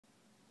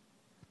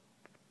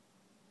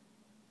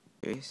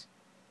serious.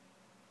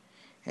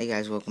 Hey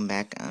guys, welcome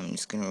back. I'm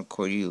just gonna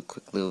record you a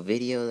quick little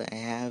video that I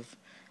have.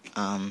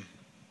 I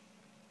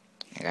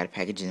got a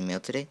package in the mail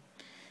today.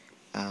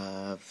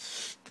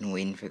 Been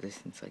waiting for this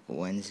since like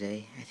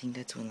Wednesday. I think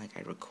that's when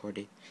I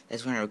recorded.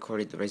 That's when I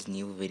recorded the Resident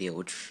Evil video,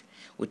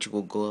 which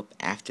will go up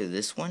after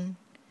this one.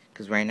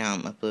 Cause right now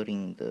I'm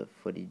uploading the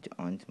footage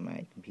onto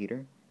my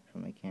computer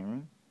from my camera,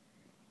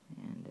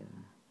 and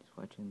just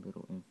watching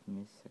Little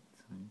Infamous Second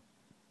Son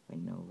by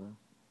Nova.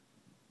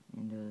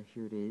 And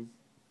here it is,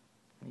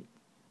 right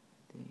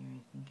there.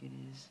 I think it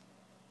is.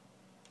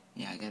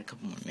 Yeah, I got a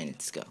couple more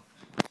minutes to go.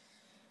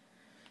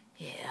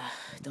 Yeah,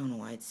 I don't know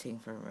why it's taking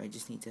forever. I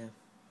just need to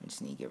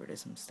get rid of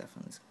some stuff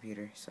on this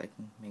computer so I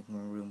can make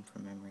more room for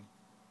memory.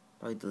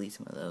 Probably delete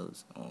some of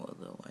those,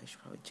 although I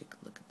should probably take a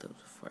look at those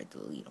before I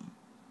delete them.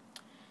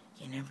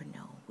 You never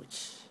know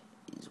which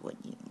is what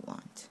you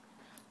want.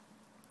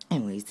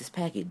 Anyways, this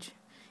package.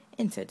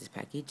 Inside this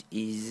package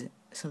is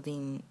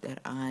something that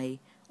I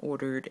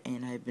ordered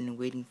and I've been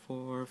waiting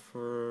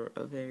for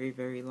a very,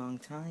 very long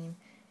time.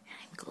 And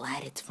I'm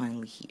glad it's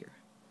finally here.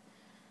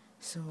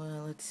 So,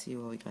 let's see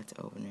what we got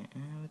to open it.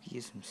 We could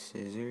use some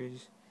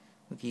scissors.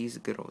 We could use the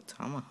good old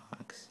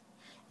tomahawks.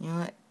 You know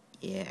what?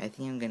 Yeah, I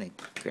think I'm gonna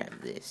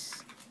grab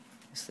this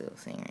little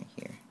thing right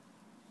here.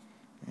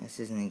 Now, this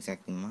isn't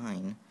exactly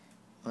mine,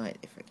 but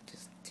if I could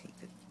just take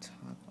the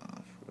top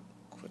off real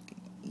quick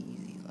and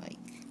easy, like.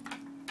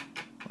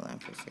 Hold on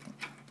for a second.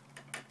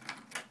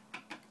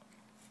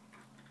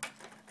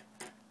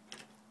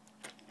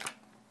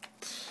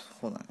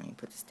 Hold on, let me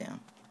put this down.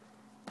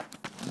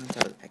 On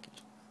top of the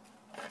package.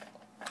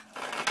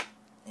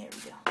 There we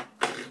go.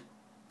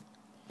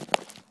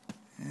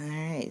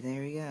 Alright,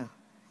 there we go.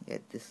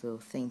 Got this little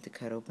thing to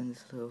cut open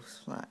this little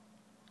slot.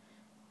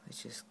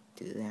 Let's just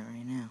do that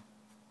right now.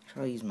 I'll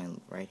probably use my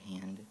right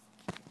hand.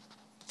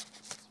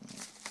 My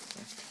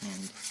left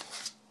hand.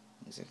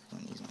 I'm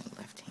going to use my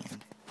left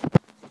hand.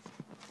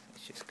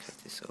 Let's just cut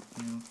this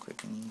open real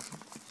quick and easy.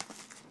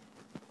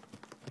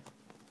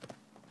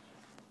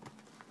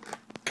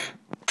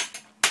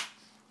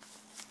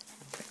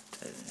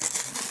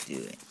 Do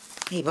it.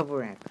 Hey, bubble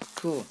wrap.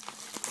 Cool.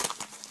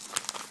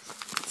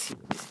 Let's see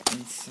what's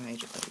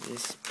inside of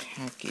this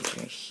package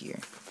right here.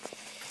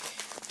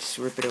 Just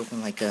rip it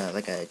open like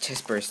a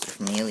chest burster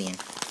from Alien.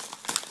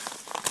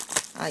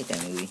 I like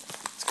that movie.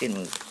 It's a good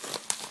movie.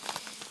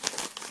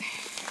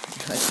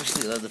 I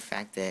especially love the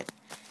fact that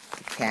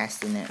the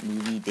cast in that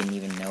movie didn't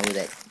even know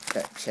that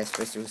the chest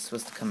burster was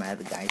supposed to come out of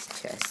the guy's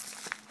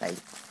chest. Like,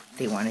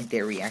 they wanted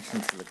their reaction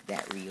to look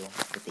that real,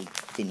 but they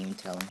didn't even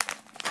tell him.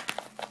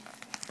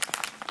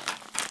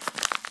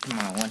 Come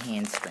on, one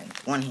hand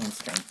strength. One hand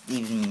strength.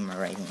 Even me, my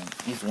right hand.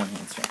 Use one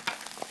hand strength.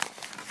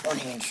 One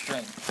hand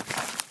strength.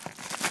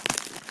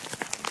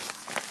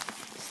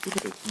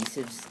 Stupid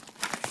adhesives.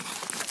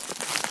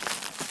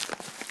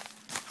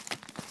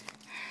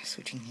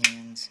 Switching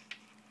hands.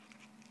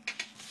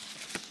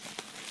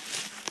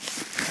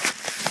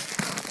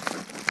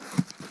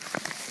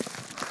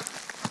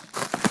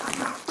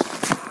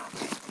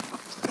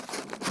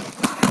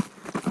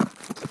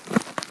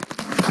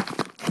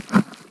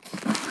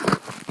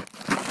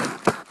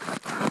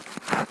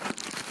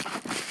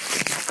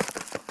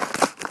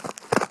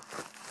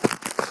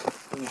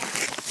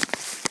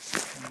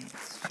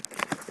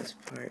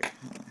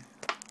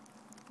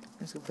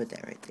 Let's go put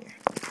that right there.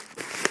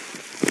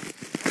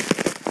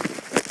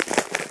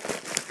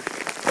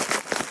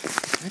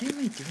 What am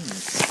I doing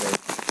this?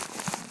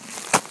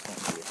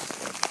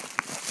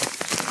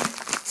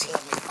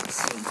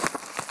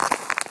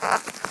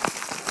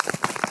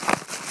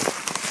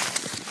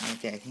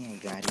 Okay, I think I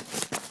got it.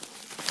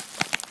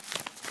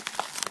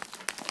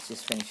 Let's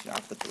just finish it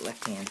off with the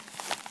left hand.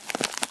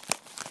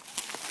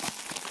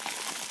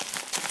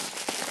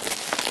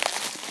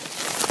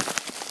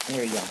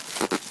 There we go.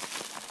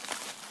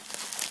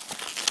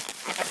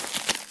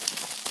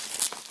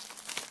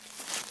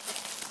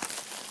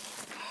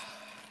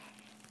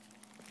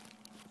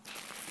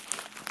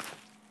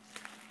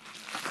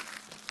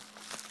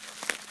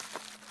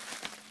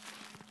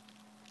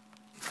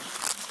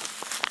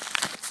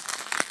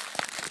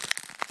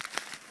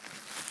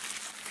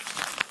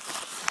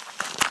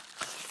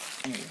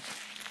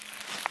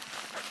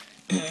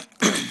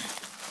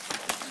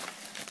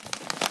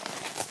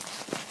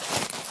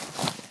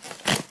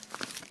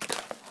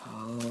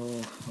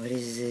 Oh, what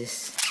is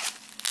this?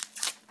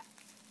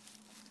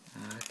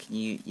 Can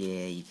you?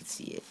 Yeah, you can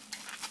see it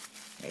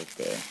right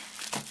there.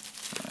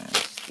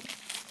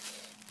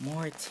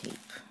 More tape.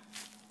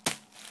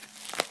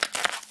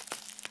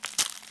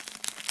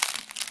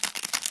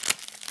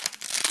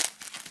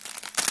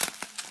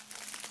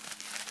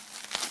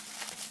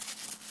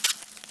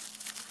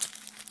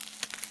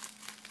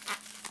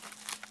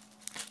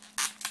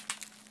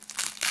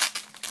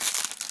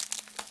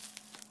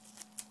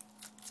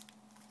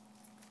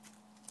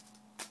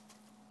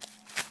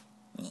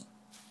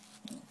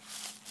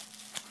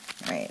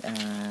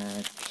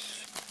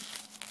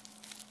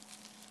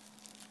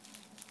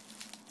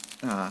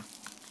 Alright,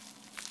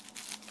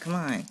 come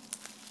on.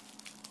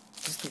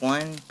 Just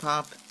one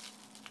pop.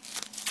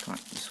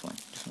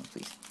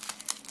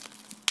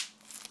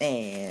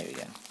 There we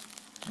go.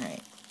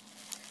 Alright.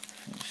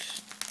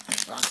 Finish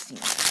unboxing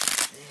this.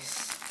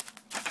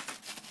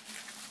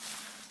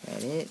 Is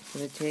that it for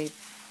the tape?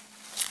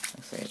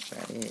 Looks like that's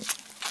about it.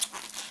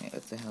 Hey,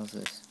 what the hell is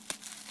this?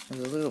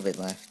 There's a little bit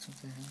left. What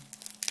the hell?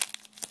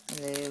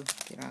 Hello.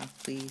 Get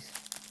off, please.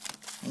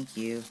 Thank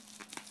you.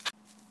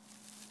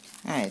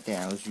 Alright,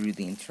 there. I was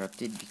rudely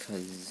interrupted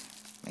because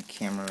my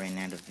camera ran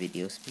out of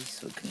video space,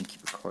 so it couldn't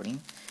keep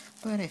recording.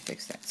 But I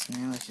fixed that. So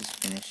now let's just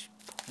finish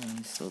pulling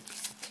this little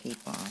piece of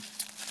tape off.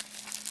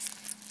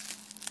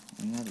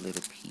 And that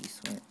little piece,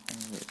 where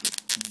would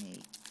it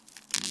may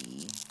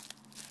be?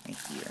 Right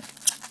here.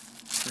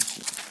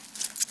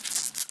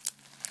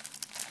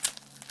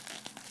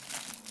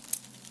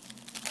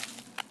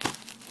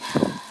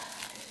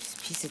 This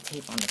piece of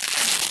tape on the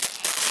front.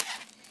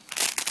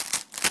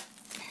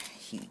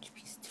 Huge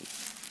piece of tape.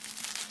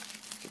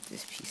 Let's get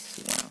this piece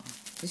as well.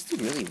 This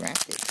dude really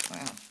wrapped it.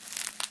 Wow.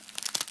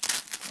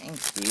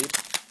 Thanks, dude.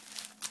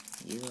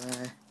 You,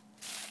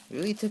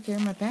 really took care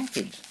of my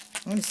package.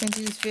 I'm gonna send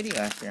you this video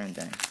after I'm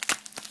done.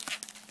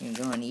 You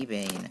can go on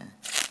eBay and, I'm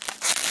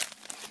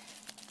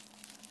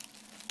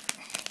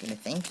gonna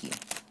thank you.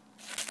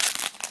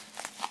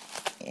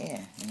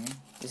 Yeah, man.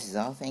 This is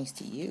all thanks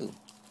to you.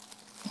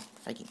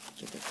 If I can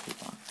get the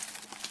tape off.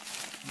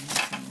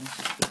 Let's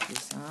just get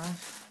this off.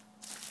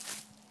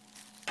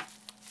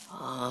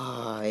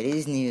 Oh, it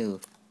is new.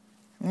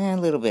 A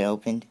little bit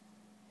opened.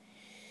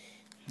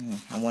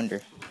 I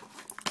wonder.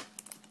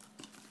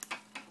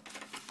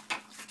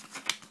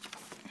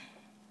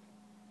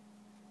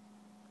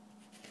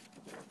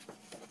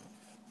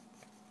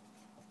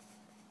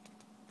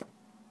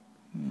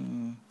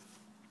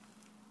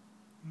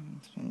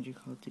 Spend your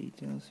call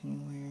details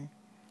anywhere.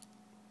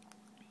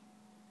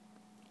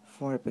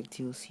 4 epic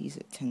DLCs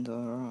at $10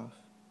 off.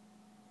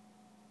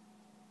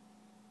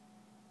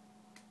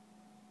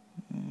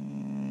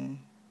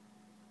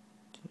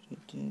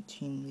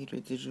 Team Leader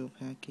Digital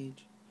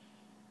Package.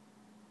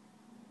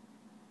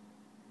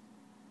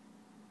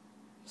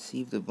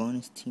 Receive the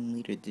bonus Team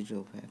Leader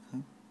Digital Pack, huh?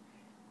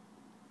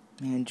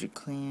 Manage your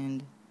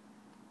clan.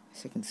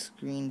 Second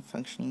screen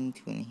functioning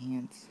to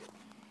enhance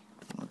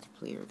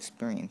multiplayer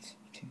experience.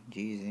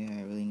 Jeez, yeah,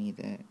 I really need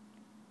that.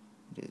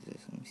 What is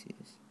this? Let me see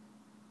this.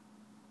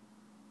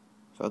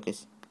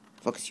 Focus.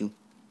 Focus, you.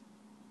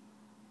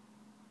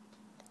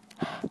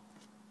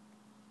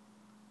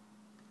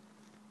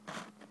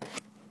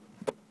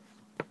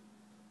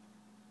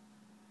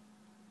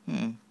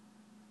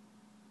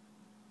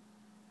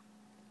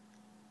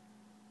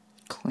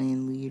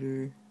 Clan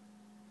leader.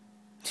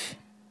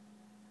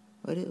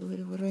 What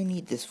do I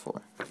need this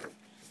for?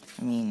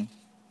 I mean,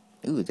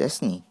 ooh,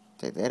 Destiny.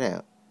 Check that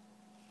out.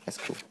 That's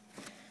cool.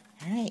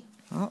 Alright,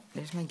 well,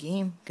 there's my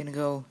game. Gonna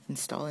go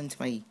install into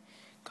my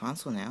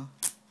console now.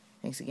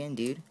 Thanks again,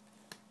 dude.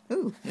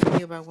 Ooh, a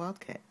video about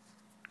Wildcat.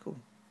 Cool.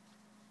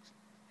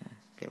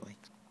 Get away.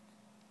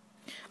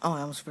 Oh,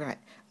 I almost forgot.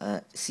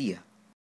 See ya.